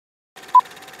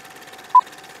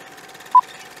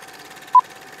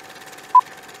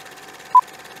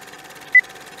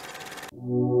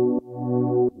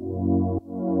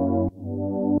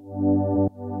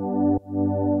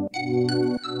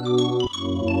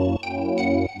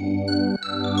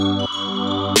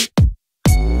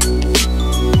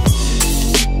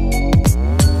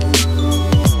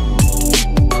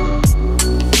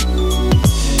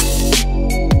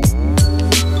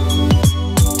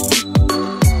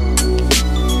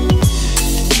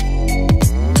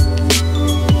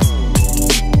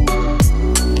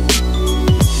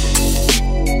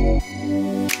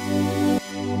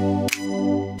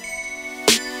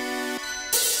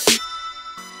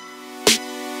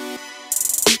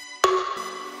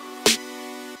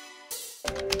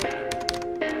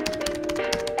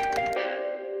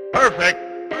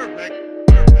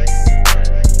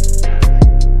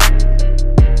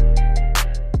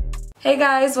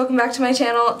guys, welcome back to my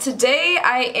channel. Today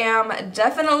I am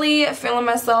definitely feeling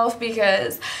myself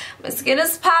because my skin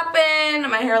is popping,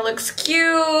 my hair looks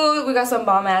cute, we got some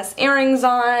bomb ass earrings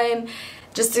on.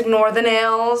 Just ignore the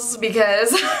nails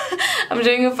because I'm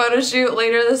doing a photo shoot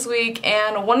later this week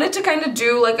and wanted to kind of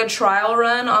do like a trial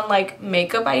run on like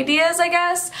makeup ideas, I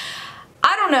guess.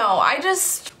 I don't know,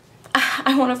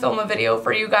 I want to film a video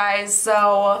for you guys,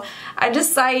 so I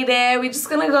decided we're just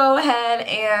gonna go ahead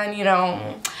and, you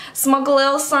know, smoke a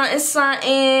little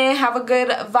something, have a good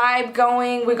vibe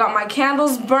going. We got my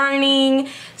candles burning,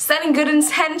 setting good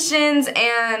intentions,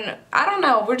 and I don't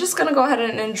know, we're just gonna go ahead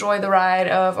and enjoy the ride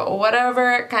of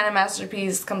whatever kind of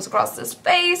masterpiece comes across this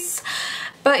face.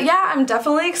 But yeah, I'm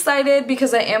definitely excited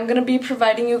because I am going to be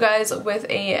providing you guys with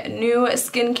a new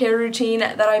skincare routine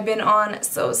that I've been on.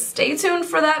 So stay tuned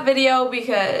for that video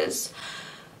because,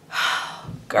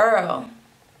 girl,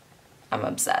 I'm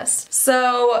obsessed.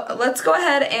 So let's go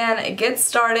ahead and get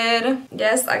started.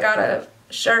 Yes, I got a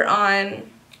shirt on.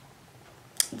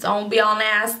 Don't be all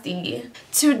nasty.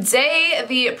 Today,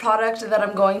 the product that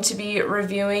I'm going to be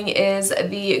reviewing is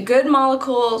the Good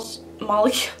Molecules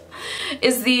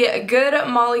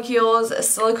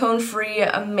Silicone-Free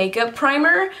Makeup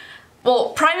Primer. Well,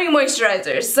 priming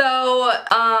moisturizer. So,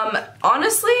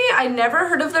 honestly, I never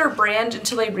heard of their brand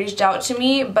until they reached out to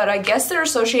me, but I guess they're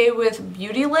associated with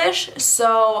Beautylish,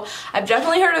 so I've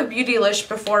definitely heard of Beautylish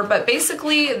before, but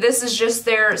basically this is just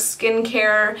their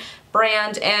skincare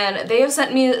brand, and they have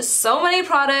sent me so many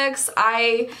products.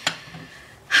 I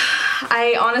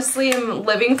honestly am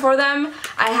living for them.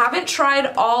 I haven't tried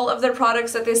all of their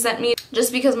products that they sent me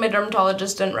just because my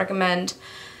dermatologist didn't recommend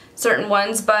certain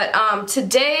ones, but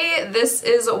today this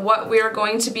is what we are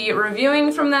going to be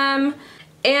reviewing from them,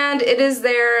 and it is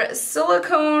their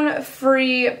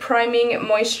silicone-free priming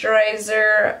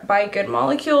moisturizer by Good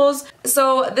Molecules.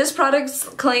 So this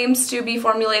product claims to be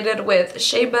formulated with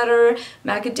shea butter,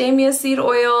 macadamia seed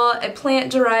oil, a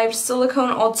plant-derived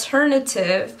silicone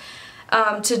alternative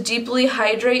to deeply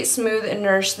hydrate, smooth, and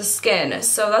nourish the skin.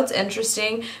 So that's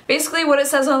interesting. Basically what it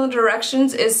says on the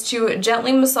directions is to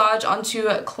gently massage onto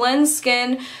cleansed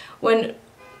skin. When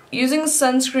using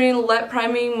sunscreen, let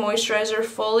priming moisturizer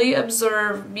fully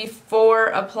absorb before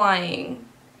applying.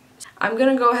 I'm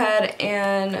gonna go ahead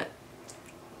and...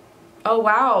 oh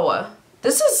wow,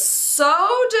 this is so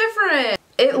different.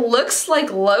 It looks like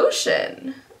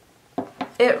lotion.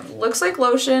 It looks like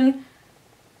lotion.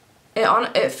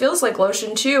 It feels like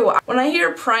lotion too. When I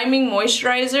hear priming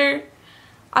moisturizer,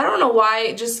 I don't know why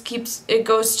it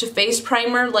goes to face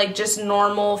primer, like just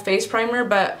normal face primer,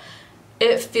 but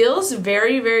it feels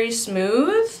very, very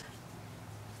smooth.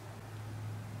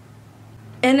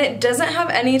 And it doesn't have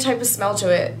any type of smell to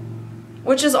it,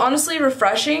 which is honestly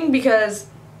refreshing because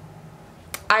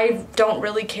I don't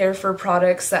really care for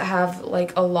products that have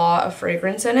like a lot of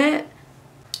fragrance in it.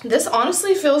 This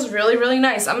honestly feels really, really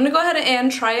nice. I'm going to go ahead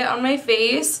and try it on my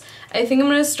face. I think I'm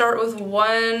going to start with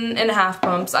 1.5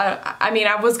 pumps. I mean,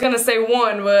 I was going to say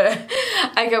 1, but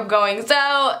I kept going. So,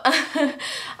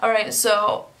 alright,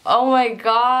 so, oh my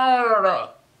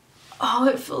god. Oh,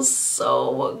 it feels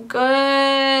so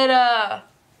good.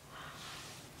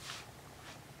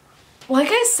 Like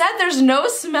I said, there's no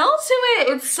smell to it.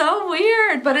 It's so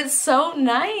weird, but it's so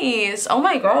nice. Oh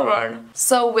my god.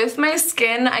 So with my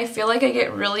skin, I feel like I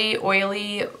get really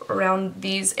oily around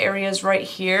these areas right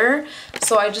here.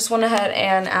 So I just went ahead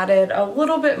and added a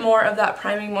little bit more of that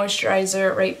priming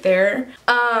moisturizer right there.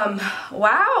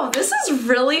 Wow, this is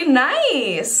really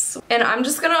nice. And I'm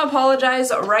just gonna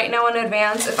apologize right now in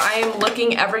advance if I am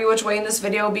looking every which way in this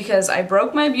video because I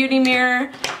broke my beauty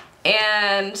mirror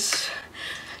and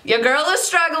your girl is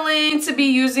struggling to be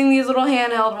using these little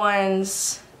handheld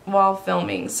ones while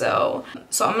filming, so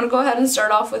I'm gonna go ahead and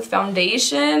start off with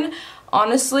foundation.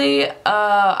 Honestly,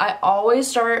 I always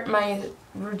start my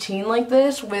routine like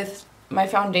this with my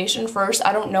foundation first.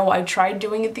 I don't know, I tried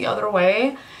doing it the other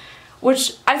way,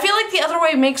 which I feel like the other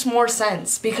way makes more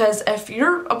sense because if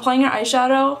you're applying your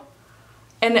eyeshadow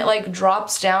and it like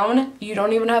drops down, you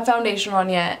don't even have foundation on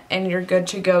yet and you're good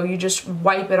to go. You just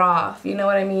wipe it off, you know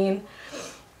what I mean?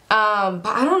 But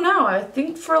I don't know, I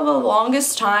think for the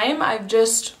longest time I've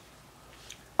just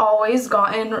always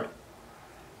done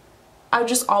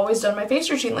my face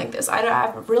routine like this.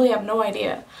 I really have no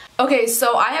idea. Okay,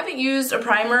 so I haven't used a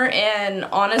primer in,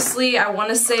 honestly, I want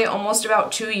to say almost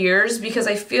about 2 years because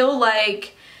I feel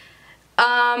like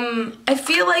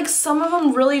some of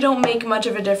them really don't make much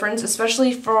of a difference,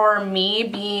 especially for me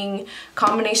being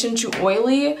combination too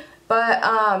oily.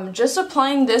 But just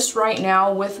applying this right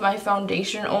now with my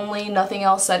foundation only, nothing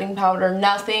else, setting powder,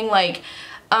 nothing, like,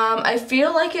 I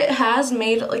feel like it has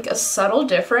made like a subtle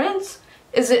difference.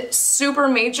 Is it super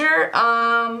major?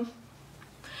 I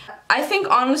think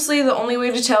honestly the only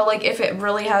way to tell like if it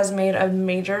really has made a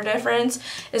major difference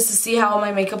is to see how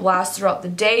my makeup lasts throughout the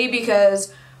day,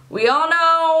 because we all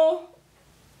know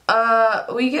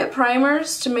we get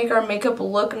primers to make our makeup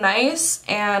look nice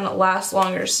and last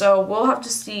longer, so we'll have to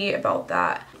see about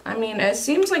that. I mean, it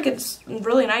seems like it's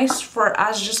really nice for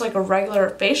as just like a regular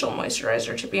facial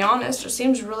moisturizer, to be honest. It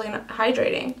seems really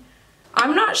hydrating.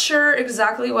 I'm not sure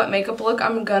exactly what makeup look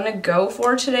I'm gonna go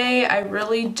for today. I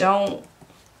really don't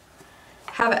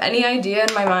have any idea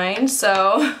in my mind,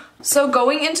 so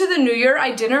going into the new year,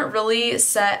 I didn't really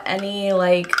set any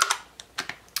like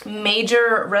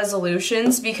major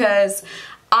resolutions, because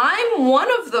I'm one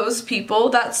of those people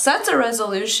that sets a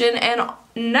resolution and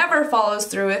never follows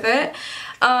through with it.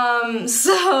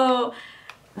 So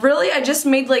really I just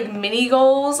made like mini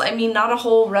goals. I mean, not a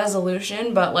whole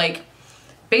resolution, but like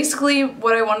basically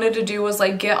what I wanted to do was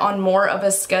like get on more of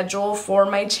a schedule for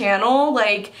my channel,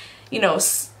 like, you know,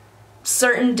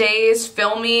 certain days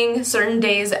filming, certain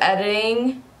days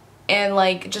editing, and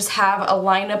like just have a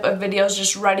lineup of videos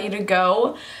just ready to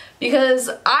go, because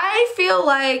I feel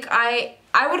like I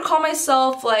would call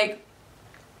myself like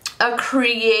a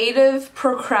creative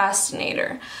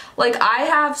procrastinator. Like, I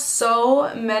have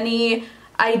so many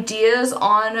ideas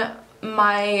on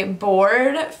my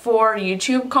board for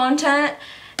YouTube content,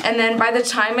 and then by the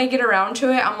time I get around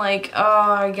to it, I'm like,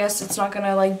 oh, I guess it's not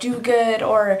gonna like do good,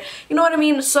 or you know what I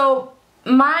mean? So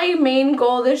my main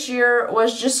goal this year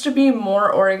was just to be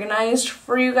more organized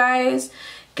for you guys,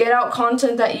 get out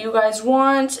content that you guys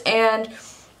want. And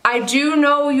I do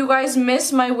know you guys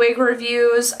miss my wig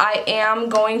reviews. I am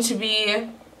going to be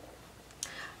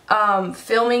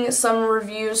filming some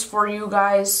reviews for you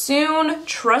guys soon.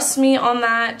 Trust me on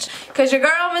that, because your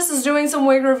girl misses doing some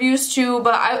wig reviews too,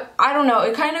 but I don't know,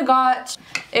 it kind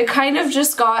of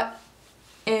just got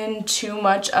in too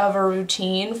much of a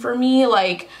routine for me.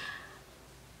 Like,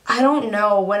 I don't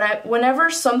know, whenever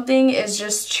something is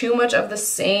just too much of the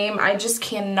same, I just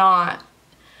cannot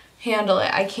handle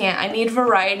it. I can't. I need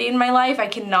variety in my life. I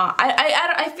cannot.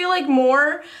 I feel like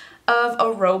more of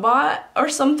a robot or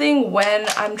something when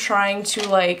I'm trying to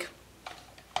like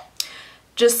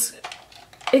just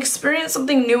experience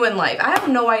something new in life. I have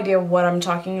no idea what I'm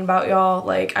talking about, y'all.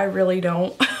 Like, I really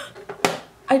don't.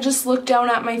 I just looked down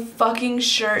at my fucking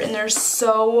shirt and there's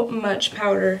so much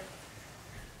powder.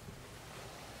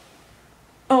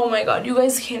 Oh my god, you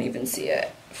guys can't even see it.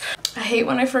 I hate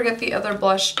when I forget the other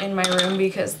blush in my room,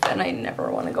 because then I never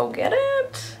want to go get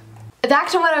it.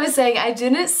 Back to what I was saying, I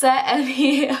didn't set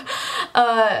any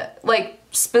like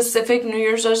specific New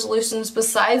Year's resolutions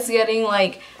besides getting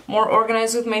like more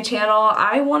organized with my channel.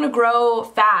 I want to grow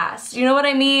fast. You know what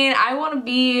I mean? I want to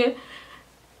be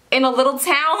in a little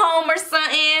townhome or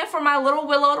something for my little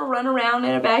Willow to run around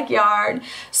in a backyard.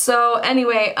 So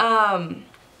anyway, I'm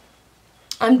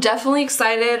definitely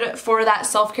excited for that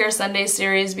Self-Care Sunday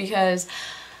series, because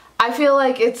I feel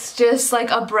like it's just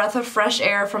like a breath of fresh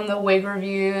air from the wig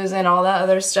reviews and all that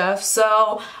other stuff.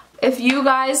 So if you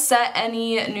guys set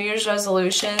any New Year's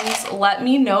resolutions, let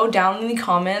me know down in the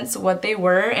comments what they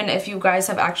were and if you guys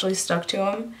have actually stuck to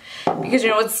them. Because, you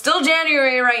know, it's still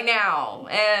January right now,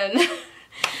 and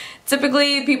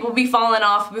typically people be falling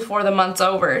off before the month's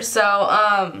over. So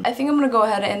I think I'm gonna go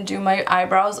ahead and do my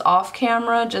eyebrows off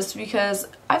camera, just because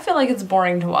I feel like it's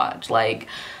boring to watch. Like,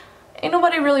 ain't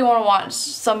nobody really want to watch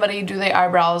somebody do their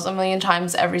eyebrows a million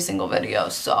times every single video.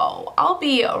 So I'll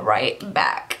be right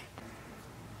back.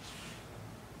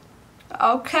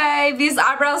 Okay, these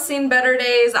eyebrows seen better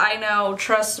days. I know,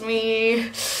 trust me.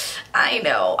 I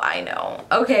know.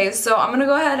 Okay, so I'm gonna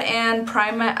go ahead and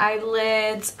prime my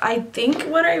eyelids. I think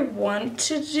what I want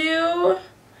to do,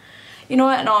 you know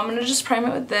what, no, I'm gonna just prime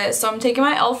it with this. So I'm taking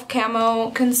my e.l.f. Camo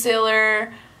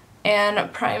Concealer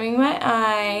and priming my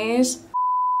eyes.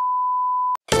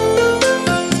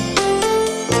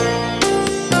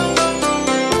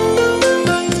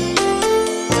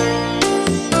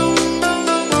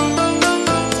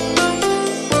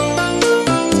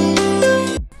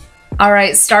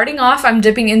 Alright, starting off, I'm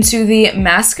dipping into the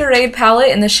Masquerade palette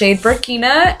in the shade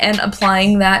Burkina and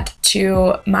applying that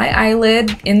to my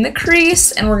eyelid in the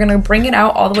crease, and we're going to bring it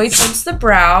out all the way towards the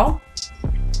brow.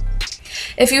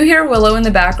 If you hear Willow in the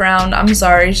background, I'm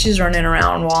sorry, she's running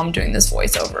around while I'm doing this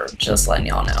voiceover, just letting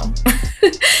y'all know.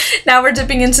 Now we're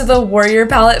dipping into the Warrior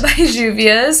palette by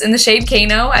Juvia's in the shade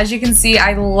Kano. As you can see,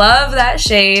 I love that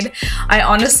shade. I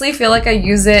honestly feel like I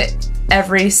use it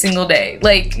every single day,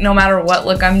 like no matter what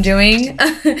look I'm doing.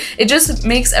 It just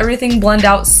makes everything blend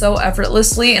out so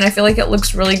effortlessly, and I feel like it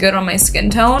looks really good on my skin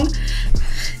tone.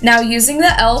 Now, using the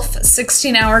e.l.f.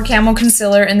 16-Hour Camo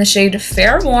Concealer in the shade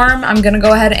Fair Warm, I'm gonna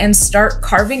go ahead and start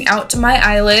carving out to my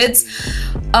eyelids.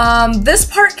 This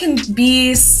part can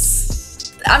be,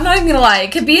 I'm not even gonna lie,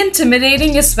 it can be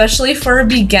intimidating, especially for a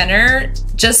beginner,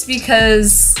 just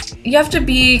because you have to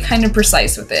be kind of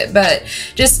precise with it. But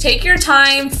just take your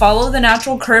time, follow the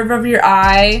natural curve of your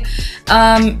eye,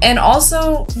 and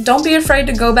also don't be afraid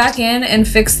to go back in and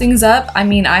fix things up. I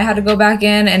mean, I had to go back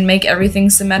in and make everything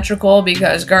symmetrical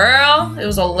because, girl, it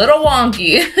was a little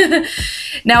wonky.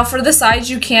 Now, for the sides,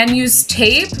 you can use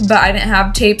tape, but I didn't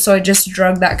have tape, so I just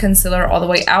drug that concealer all the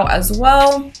way out as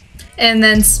well. And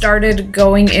then started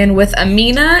going in with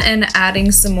Amina and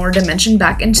adding some more dimension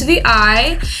back into the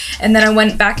eye. And then I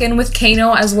went back in with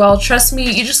Kano as well. Trust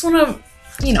me, you just want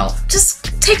to, you know,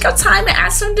 just take your time and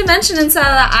add some dimension inside of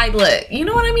that eyelet. You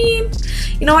know what I mean?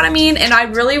 You know what I mean? And I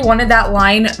really wanted that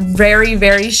line very,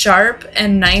 very sharp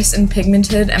and nice and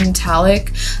pigmented and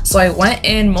metallic. So I went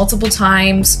in multiple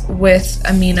times with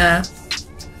Amina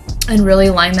and really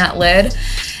lined that lid.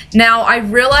 Now, I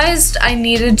realized I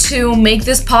needed to make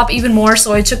this pop even more,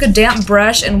 so I took a damp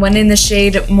brush and went in the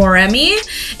shade Moremi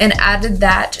and added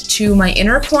that to my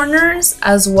inner corners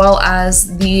as well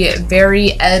as the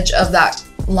very edge of that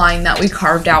line that we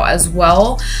carved out as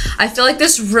well. I feel like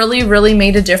this really, really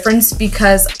made a difference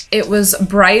because it was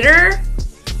brighter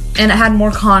and it had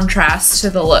more contrast to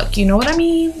the look. You know what I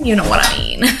mean? You know what I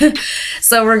mean.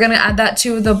 So we're gonna add that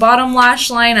to the bottom lash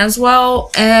line as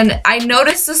well. And I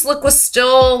noticed this look was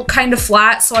still kind of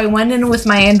flat, so I went in with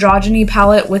my Androgyny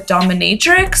palette with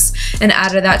Dominatrix and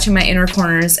added that to my inner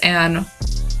corners and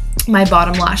my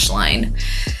bottom lash line.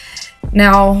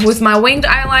 Now, with my winged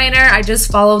eyeliner, I just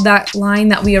followed that line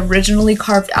that we originally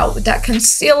carved out with that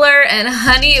concealer, and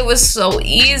honey, it was so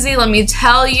easy, let me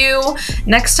tell you.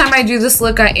 Next time I do this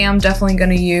look, I am definitely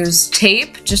gonna use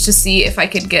tape just to see if I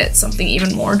could get something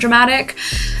even more dramatic.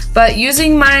 But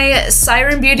using my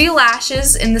Seyeren Beauty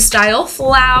lashes in the style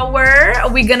Flower,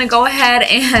 we're gonna go ahead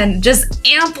and just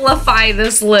amplify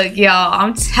this look, y'all.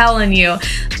 I'm telling you.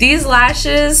 These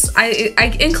lashes,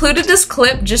 I included this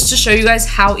clip just to show you guys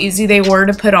how easy they were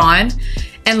to put on.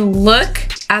 And look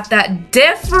at that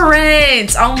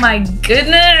difference. Oh my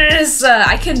goodness.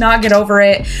 I cannot get over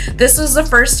it. This was the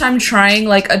first time trying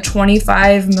like a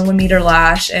 25mm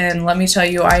lash, and let me tell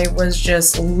you, I was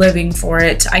just living for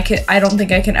it. I don't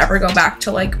think I can ever go back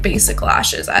to like basic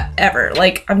lashes ever.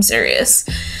 Like, I'm serious.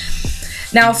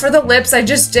 Now for the lips, I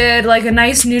just did like a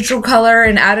nice neutral color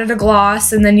and added a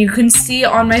gloss, and then you can see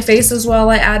on my face as well,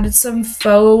 I added some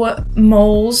faux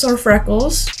moles or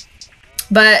freckles.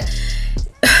 But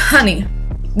honey,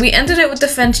 we ended it with the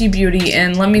Fenty Beauty,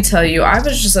 and let me tell you, I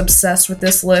was just obsessed with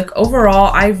this look.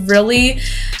 Overall, I really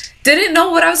didn't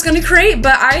know what I was gonna create,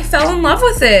 but I fell in love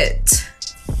with it.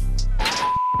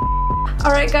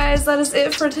 Alright guys, that is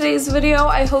it for today's video.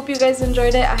 I hope you guys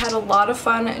enjoyed it. I had a lot of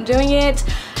fun doing it.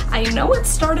 I know it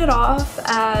started off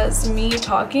as me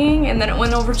talking and then it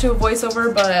went over to a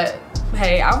voiceover, but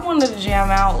hey, I wanted to jam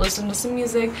out, listen to some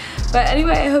music. But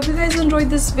anyway, I hope you guys enjoyed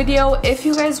this video. If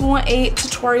you guys want a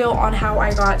tutorial on how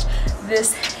I got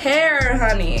this hair,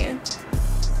 honey,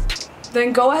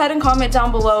 then go ahead and comment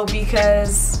down below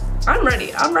because I'm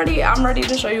ready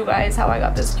to show you guys how I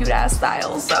got this cute ass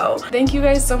style. So thank you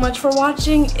guys so much for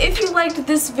watching. If you liked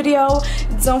this video,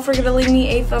 don't forget to leave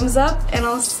me a thumbs up, and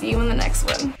I'll see you in the next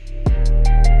one.